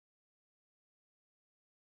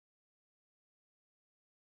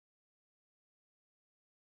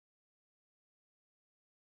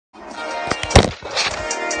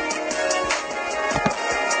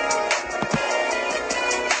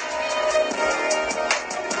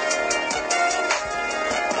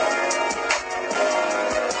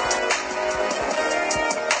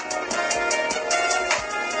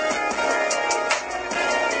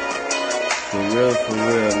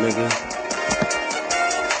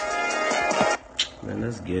man.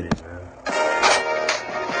 Let's get it, man.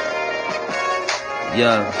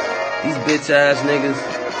 Yeah, these bitch ass niggas,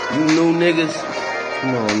 you new niggas,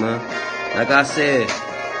 come on, man. Like I said,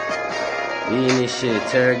 we in this shit,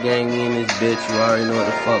 terror gang, we in this bitch. You already know what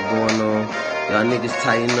the fuck going on. Y'all niggas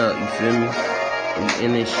tighten up, you feel me? We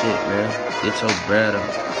in this shit, man. Get your bread up.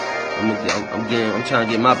 I'm trying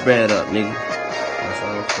to get my bread up, nigga. That's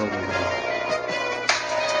all I'm fucking with.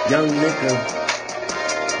 Young nigga,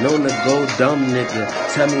 known to go dumb nigga.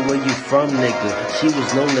 Tell me where you from nigga. She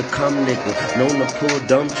was known to come nigga. Known to pull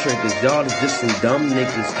dumb triggers. Y'all is just some dumb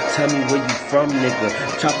niggas. Tell me where you from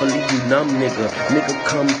nigga. Chopper leave you numb nigga. Nigga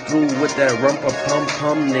come through with that rumpa pum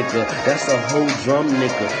pum nigga. That's a whole drum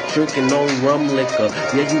nigga. Drinking on rum liquor.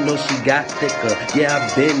 Yeah, you know she got thicker. Yeah,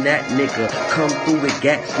 I been that nigga. Come through with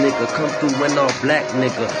gats nigga. Come through when all black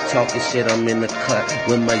nigga. Talking shit, I'm in the cut.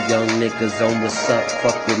 With my young niggas on what's up.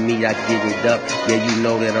 Fuck with me, I get it up. Yeah, you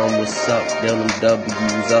know that I'm what's up. Tell them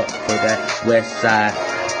W's up for that west side.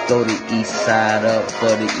 Throw the east side up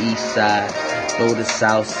for the east side. Throw the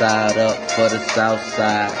south side up for the south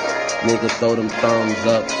side. Nigga, throw them thumbs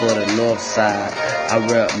up for the north side. I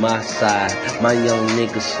rep my side, my young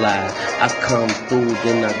nigga slide. I come through,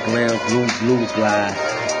 then I glam, glue glide.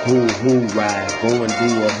 Who ride, go and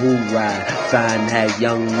do a who ride. Find that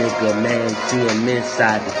young nigga, man, see him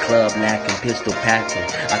inside the club, lacking pistol packing.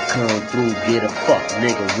 I come through, get a fuck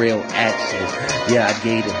nigga, real action. Yeah, I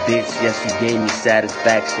gave the bitch, yeah, she gave me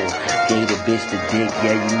satisfaction. Gave the bitch the dick,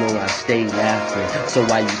 yeah, you know I stay laughing. So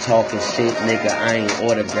why you talking shit, nigga, I ain't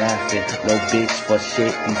autographing. No bitch for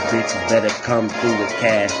shit, these bitches better come through with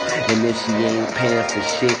cash. And if she ain't paying for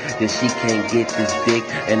shit, then she can't get this dick.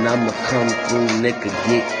 And I'ma come through, nigga,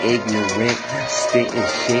 get ignorant, spitting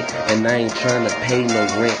shit, and I ain't trying to pay no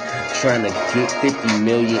rent. Trying to get 50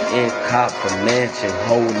 million in cop a mansion.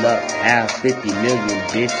 Hold up, have 50 million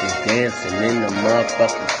bitches dancing in the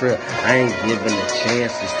motherfucking crib. I ain't giving a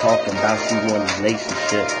chance. Just talking about she want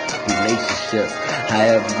relationships.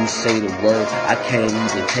 However you say the word, I can't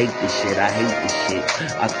even take this shit. I hate this shit.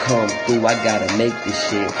 I come through, I gotta make this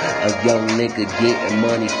shit. A young nigga getting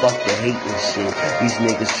money, fuck the hating shit. These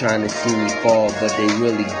niggas trying to see me fall, but they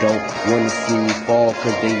really don't wanna see me fall,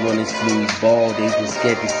 cause they wanna see me ball. They just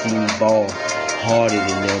scared to see me ball harder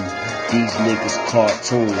than them. These niggas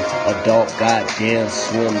cartoon, adult goddamn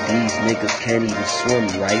swim. These niggas can't even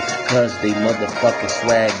swim right, cause they motherfucking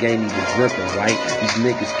swag ain't even dripping right. These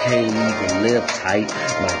niggas can't even live tight.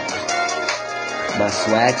 My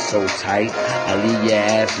swag so tight, I leave your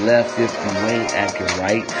ass left if you ain't acting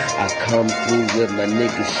right. I come through with my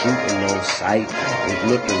niggas shooting on sight. They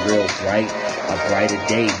looking real bright. A brighter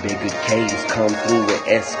day, bigger K's. Come through with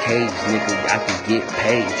SKs, nigga, I can get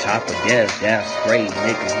paid. Chopper that's straight,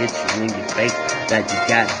 nigga, hit you in your face. Like you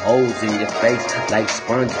got holes in your face, like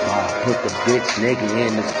SpongeBob. Put the bitch nigga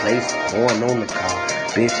in this place, corn on the car.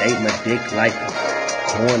 Bitch ate my dick like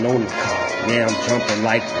corn on the car. Yeah, I'm jumping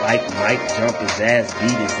like Mike, jump his ass,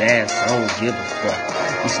 beat his ass, I don't give a fuck.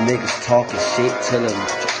 These niggas talking shit till them,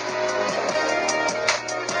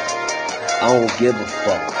 I don't give a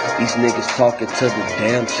fuck. These niggas talking to the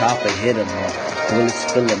damn chopper, hit him up.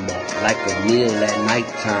 Bullets fill him up like a meal at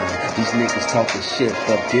nighttime. These niggas talking shit,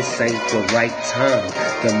 but this ain't the right time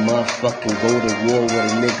to motherfucking go to war with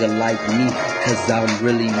a nigga like me. Cause I'm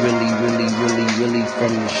really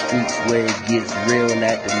from the streets where it gets real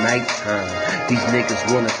at the nighttime. These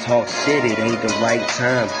niggas wanna talk shit, it ain't the right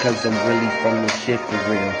time, cause I'm really from the shit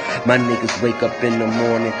for real. My niggas wake up in the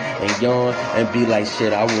morning and yawn and be like,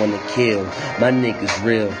 shit, I wanna kill. My niggas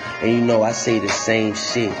real, and you know I say the same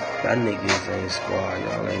shit. Y'all niggas ain't squad,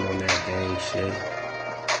 y'all ain't on that gang shit.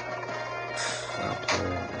 Stop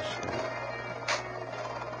playing with this shit.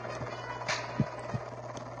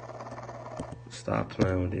 Stop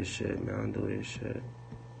playing with this shit, man. Don't do this shit.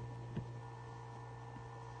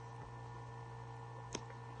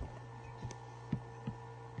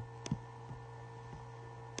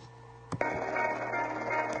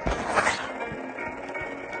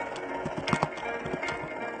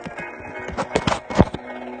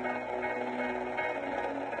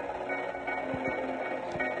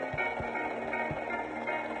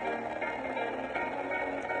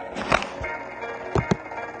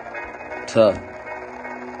 Tough.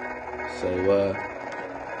 Say what?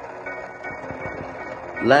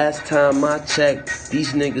 Last time I checked,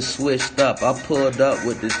 these niggas switched up. I pulled up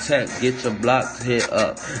with the tech, get your block hit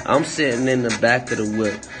up. I'm sitting in the back of the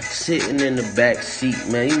whip, sitting in the back seat,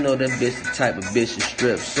 man. You know that bitch the type of bitch to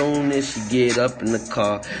strip. Soon as she get up in the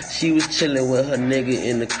car, she was chilling with her nigga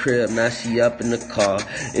in the crib. Now she up in the car.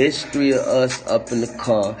 It's 3 of us up in the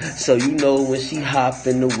car. So you know when she hop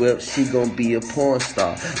in the whip, she gon' be a porn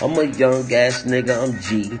star. I'm a young ass nigga, I'm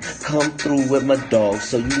G. Come through with my dog,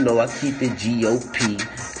 so you know I keep it G.O.P.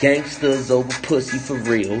 Gangsters over pussy for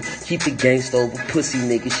real. Keep the gangsta over pussy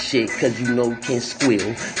nigga shit, cause you know can't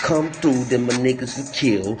squeal. Come through, then my niggas will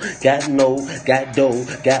kill. Got no, got dough,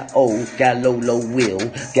 got O, got low will.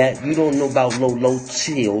 Got, you don't know about low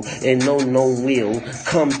chill, and no will.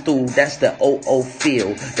 Come through, that's the O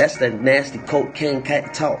feel. That's the nasty cocaine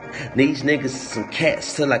cat talk. These niggas is some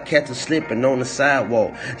cats till I catch them slipping on the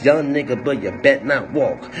sidewalk. Young nigga, but you bet not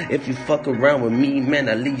walk. If you fuck around with me, man,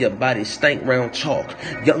 I leave your body stank round chalk.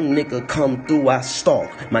 Young nigga come through, I stalk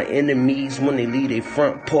my enemies when they leave their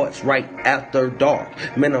front porch right after dark.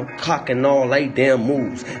 Man, I'm clocking all they damn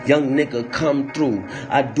moves. Young nigga come through,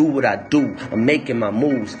 I do what I do, I'm making my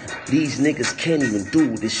moves. These niggas can't even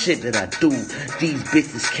do the shit that I do. These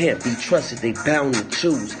bitches can't be trusted, they bound to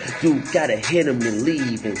choose. You gotta hit them and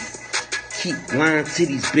leave and keep lying to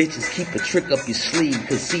these bitches, keep a trick up your sleeve.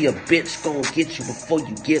 Cause see a bitch gon' get you before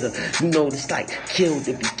you get her. You know it's like kill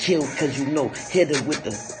to be killed, cause you know hit her with the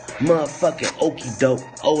motherfucking okie doke.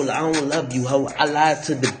 Oh, I don't love you, ho. I lied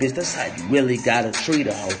to the bitch. That's how you really gotta treat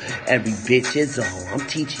a hoe. Every bitch is a hoe. I'm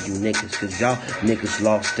teaching you niggas, cause y'all niggas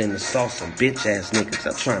lost in the sauce. Some bitch ass niggas.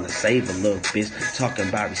 I'm trying to save a little bitch. Talking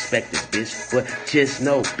about respect this bitch. But just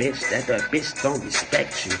know, bitch, that the bitch don't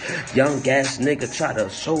respect you. Young ass nigga try to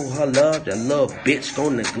show her love. That little bitch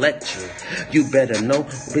gon' neglect you. You better know,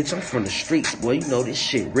 bitch, I'm from the streets, boy. You know this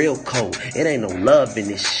shit real cold. It ain't no love in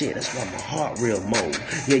this shit. That's why my heart real mold.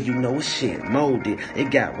 Yeah, you know it's shit molded.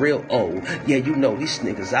 It got real old. Yeah, you know these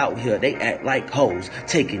niggas out here, they act like hoes.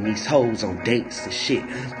 Taking these hoes on dates and shit.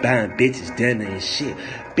 Buying bitches dinner and shit.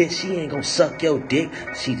 Bitch, she ain't gonna suck your dick.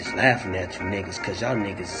 She just laughing at you niggas, cause y'all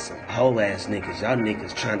niggas is some hoe ass niggas. Y'all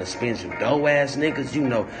niggas trying to spend some dough ass niggas. You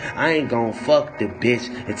know, I ain't gonna fuck the bitch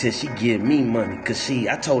until she give me money. Cause see,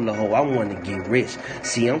 I told the hoe I wanna get rich.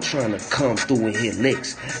 See, I'm trying to come through and hit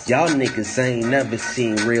licks. Y'all niggas ain't never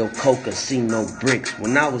seen real coke or seen no bricks.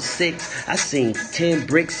 When I was 6, I seen 10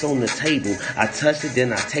 bricks on the table. I touched it,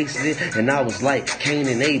 then I tasted it, and I was like Cain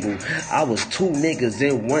and Abel. I was 2 niggas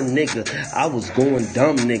and 1 nigga. I was going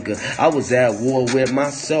dumb nigga. I was at war with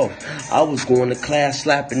myself. I was going to class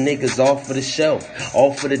slapping niggas off of the shelf,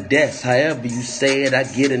 off of the desk. However you say it, I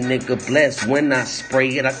get a nigga blessed. When I spray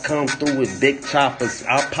it, I come through with big choppers.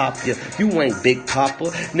 I'll pop you. You ain't Big Papa.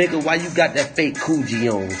 Nigga, why you got that fake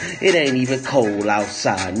Coogee on? It ain't even cold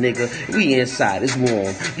outside, nigga. We inside, it's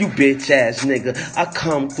warm. You bitch ass nigga. I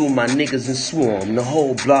come through my niggas and swarm. The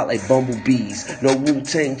whole block like bumblebees. No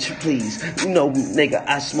Wu-Tang, please. You know, nigga,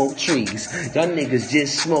 I smoke trees. Y'all niggas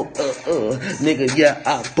just smoke, nigga, yeah,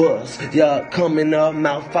 I bust. Yeah, coming up,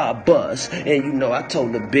 mouth, I bust. And you know, I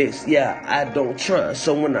told the bitch, yeah, I don't trust.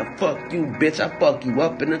 So when I fuck you, bitch, I fuck you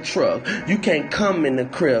up in the truck. You can't come in the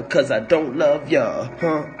crib, cause I don't love y'all,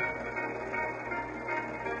 huh?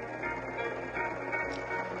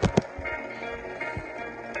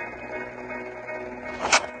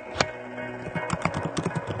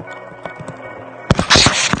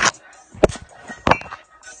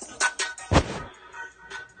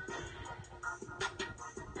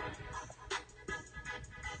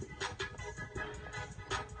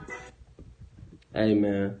 Hey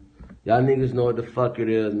man, y'all niggas know what the fuck it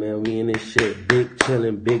is, man. We in this shit, big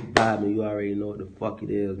chillin', big vibing. You already know what the fuck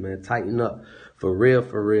it is, man. Tighten up, for real,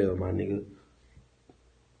 my nigga.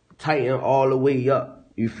 Tighten all the way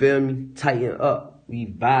up, you feel me? Tighten up. We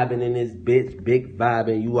vibing in this bitch, big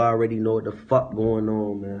vibing. You already know what the fuck going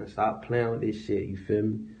on, man. Stop playing with this shit, you feel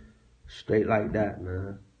me? Straight like that,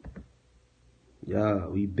 man. Yeah,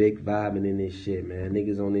 we big vibing in this shit, man.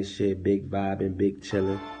 Niggas on this shit, big vibing, big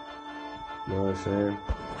chillin'. You know what I'm saying?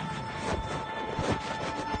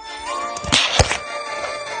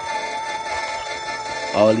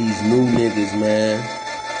 All these new niggas, man.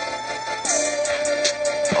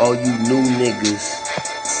 All you new niggas.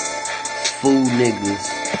 Fool niggas.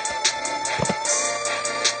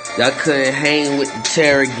 Y'all couldn't hang with the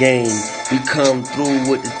terror gang. We come through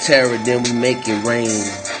with the terror, then we make it rain.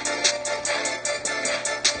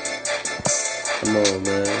 Come on,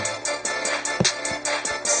 man.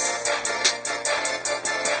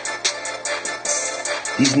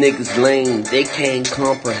 These niggas lame, they can't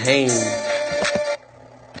comprehend.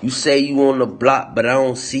 You say you on the block, but I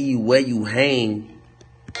don't see you where you hang.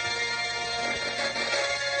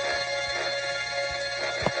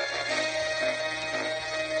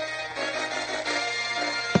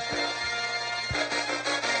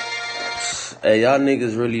 Hey, y'all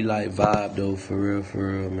niggas really like vibe though, for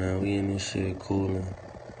real, man. We in this shit coolin'.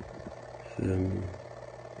 Feel me?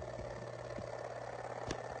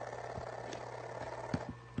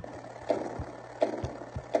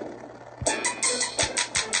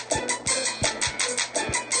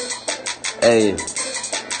 Hey,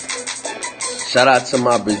 shout out to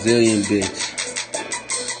my Brazilian bitch.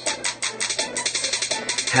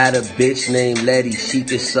 Had a bitch named Letty, she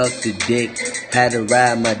could suck the dick. Had to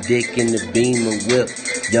ride my dick in the Beamer whip.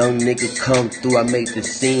 Young nigga come through, I make the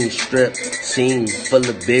scene strip. Scene full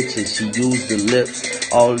of bitches, she used the lips.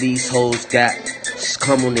 All these hoes got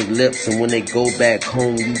come on their lips, and when they go back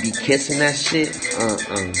home, you be kissing that shit?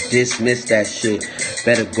 Dismiss that shit.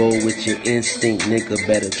 Better go with your instinct, nigga.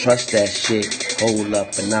 Better trust that shit. Hold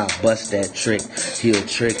up and I'll bust that trick. He a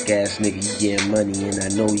trick ass nigga, you get money and I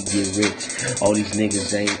know you get rich. All these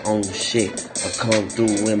niggas ain't on shit. I come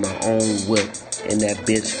through in my own whip, and that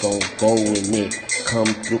bitch gon' go in it. Come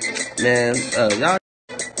through, man. Y'all.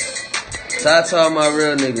 Shout out to all my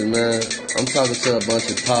real niggas, man. I'm talking to a bunch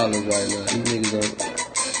of toddlers right now. These niggas don't.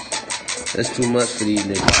 That's too much for these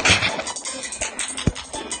niggas.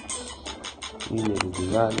 These niggas do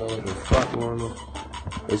not know what the fuck going on.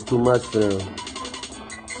 It's too much for them.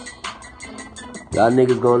 Y'all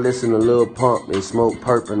niggas gonna listen to Lil Pump and smoke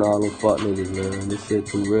perp and all them fuck niggas, man. This shit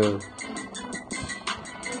too real.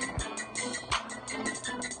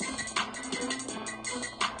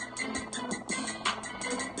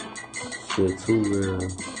 Shit too real.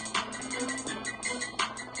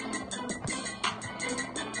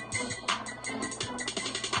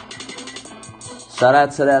 Shout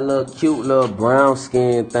out to that little cute little brown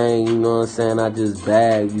skin thing, you know what I'm saying? I just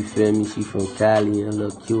bagged, you feel me? She from Cali and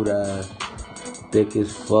look cute eyes. Thick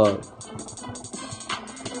as fuck.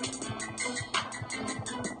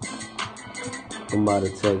 I'm about to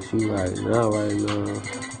text you right now.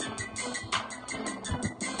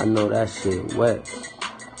 I know that shit wet.